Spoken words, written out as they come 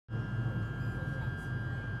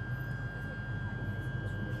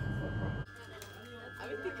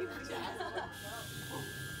Hello.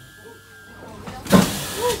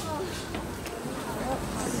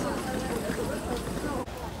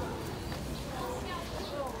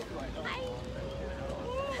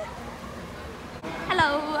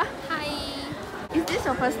 Hi. Is this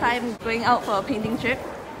your first time going out for a painting trip?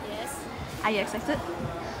 Yes. Are you excited?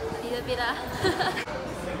 A little bit.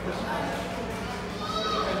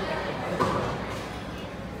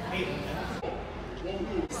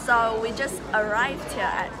 So we just arrived here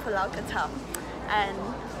at Pulau Ketam and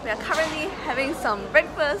we are currently having some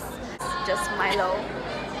breakfast. Just Milo.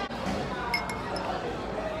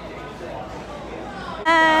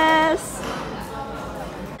 Yes.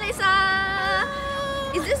 Lisa!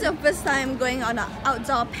 Is this your first time going on an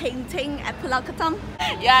outdoor painting at Pulau Ketam?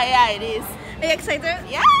 Yeah, it is. Are you excited?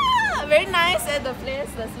 Yeah, very nice and the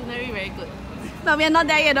place, the scenery very good. But we are not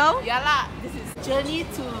there yet though. Yeah lah, this is journey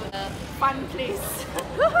to a fun place.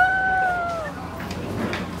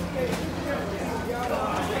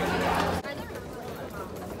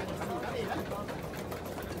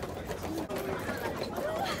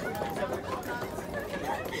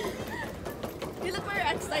 You look very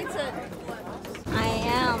excited. I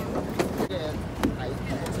am.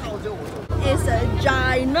 It's a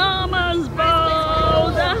ginormous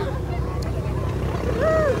boat.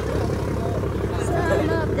 Some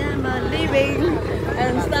of them are leaving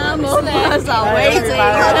and some of us are waiting.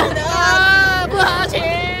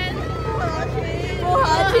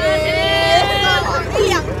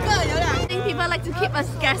 I think people like to keep us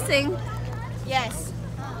guessing. Yes.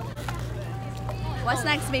 What's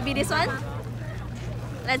next? Maybe this one?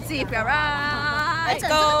 Let's see if you're right.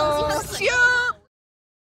 Go. Shoot!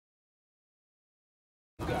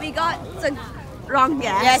 We got the wrong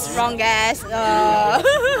guess. Yes, wrong guess.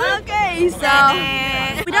 Okay,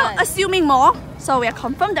 so without assuming more, so we are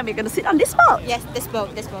confirmed that we're gonna sit on this boat. Yes, this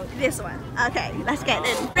boat. This one. Okay, let's get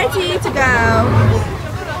in. Ready to go.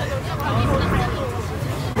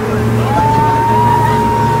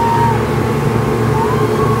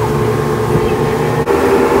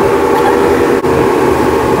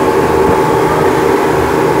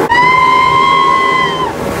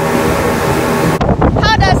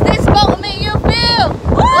 How does this boat make you feel?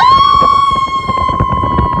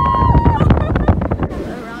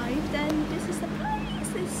 Arrived and this is the place.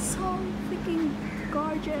 It's so freaking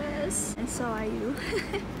gorgeous. And so are you.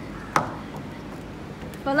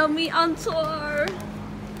 Follow me on tour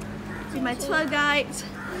with my tour guide.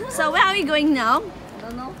 So where are we going now? I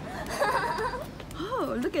don't know.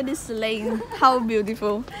 Oh, look at this lane. How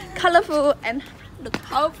beautiful, colorful, and look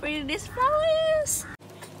how pretty this flower is.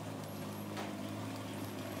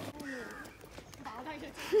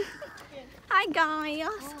 Hi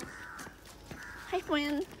guys. Hi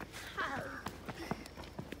friend.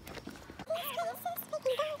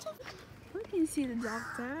 We can see the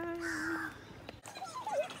doctor.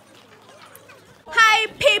 Hi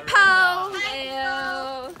people.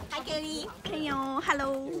 Hello. Hi Kelly. Hello.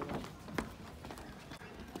 Hello.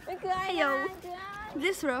 Hello.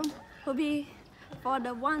 This room will be for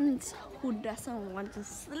the ones who doesn't want to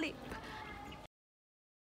sleep.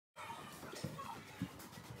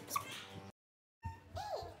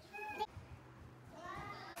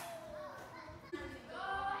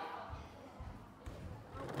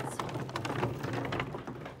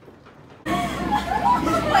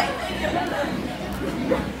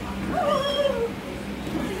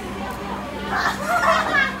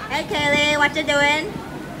 Hey Kelly, what you doing?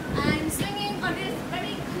 I'm swinging on this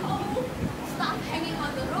very cool stuff hanging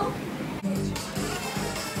on the roof.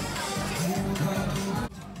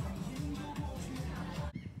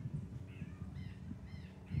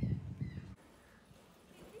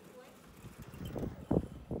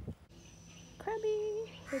 Krabby,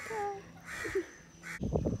 look out.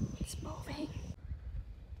 It's moving.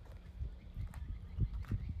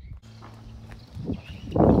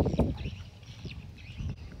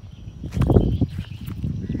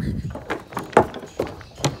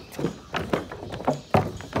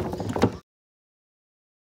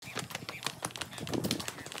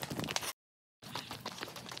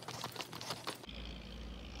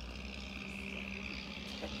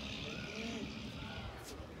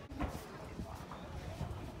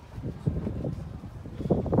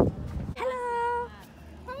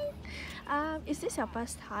 Is this your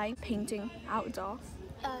first time painting outdoors?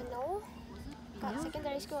 No. Got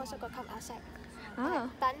secondary school also got come outside. Ah.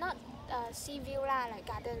 But not sea view lah, like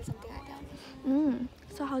garden, something like that.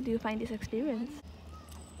 So how do you find this experience?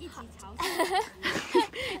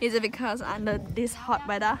 Is it because under this hot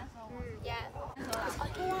weather? Yeah. It's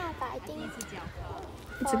okay lah, but I think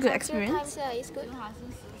It's a good experience. Times, it's good.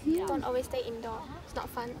 Don't always stay indoor. It's not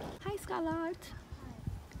fun. Hi Scarlett.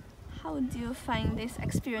 How do you find this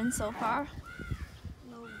experience so far?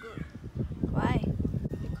 No good. Why?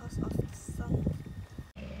 Because of the sun.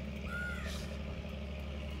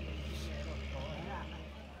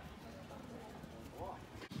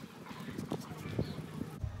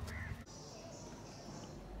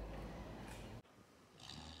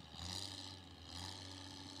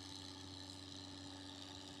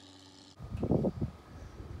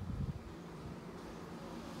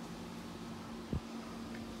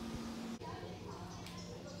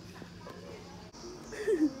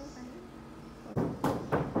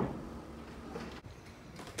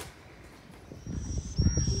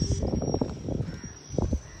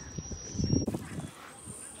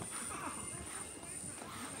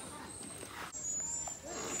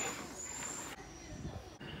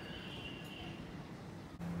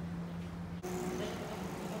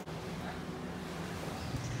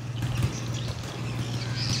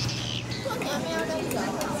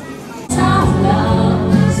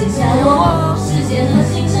世界和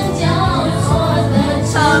星辰交错的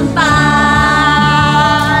城堡。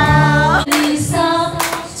离骚，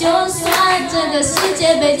就算这个世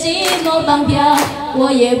界被寂寞绑票，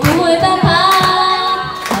我也不会奔跑。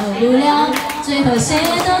好无聊，最后谁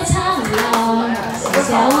都苍老。剩下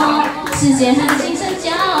我，世界和星辰交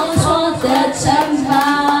错的城堡。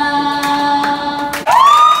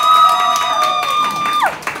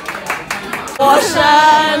我生，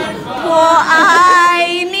我爱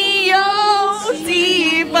你有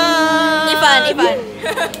几分？一分。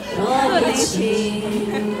我的情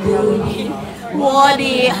不移，我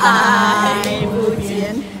的爱不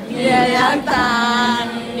减，月亮淡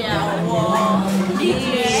了我的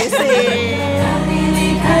心。当你离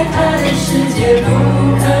开他的世界，不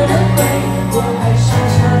可能会，我还剩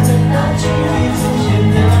下的那距离出现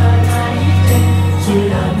的那一天，直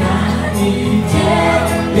到那一天，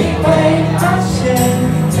你会发现，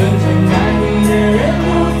真正爱你的人独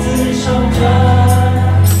自守着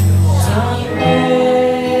伤悲。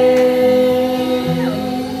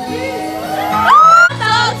到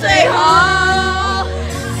最后，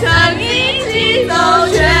曾一起走，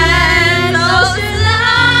全都是那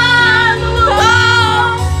不同。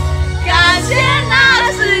感谢那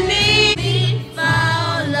是你。We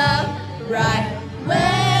found love right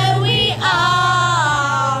where we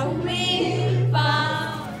are. We found.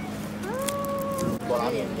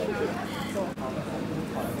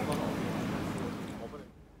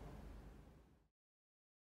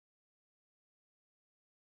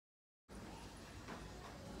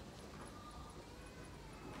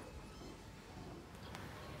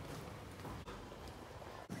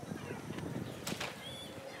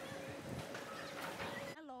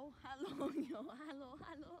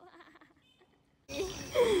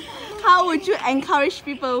 How would you encourage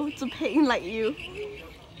people to paint like you?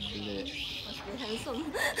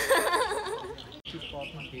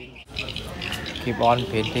 Keep on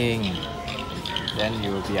painting, then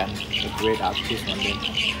you will be a great artist one day.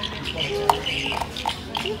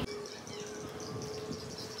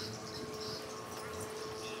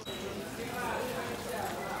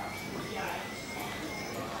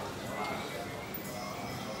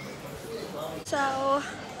 So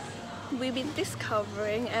we've been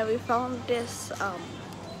discovering and we found this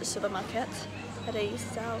supermarket where they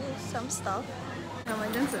sell some stuff. 我们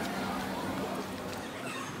这样子。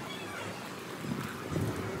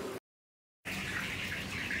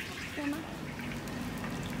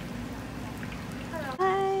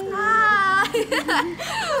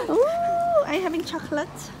Ooh, are you having chocolate?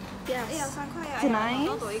 Yes. 有3块啊 Is it nice?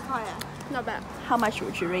 多多1块啊。Not bad. How much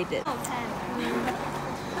would you rate it?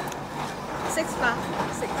 6 吧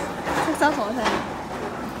，6。6out of 10.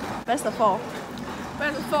 Where's the 4?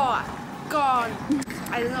 Where's the 4 啊？Gone.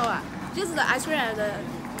 I don't know 啊。就是the ice cream and the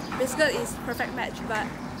biscuit is perfect match, but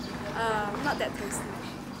not that tasty.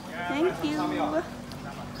 Thank you.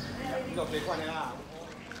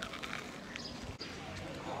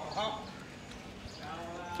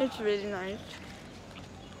 It's really nice.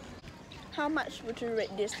 How much would you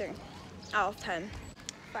rate this thing out of 10?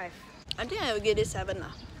 5. I think I will give it 7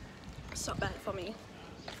 lah. It's not bad for me.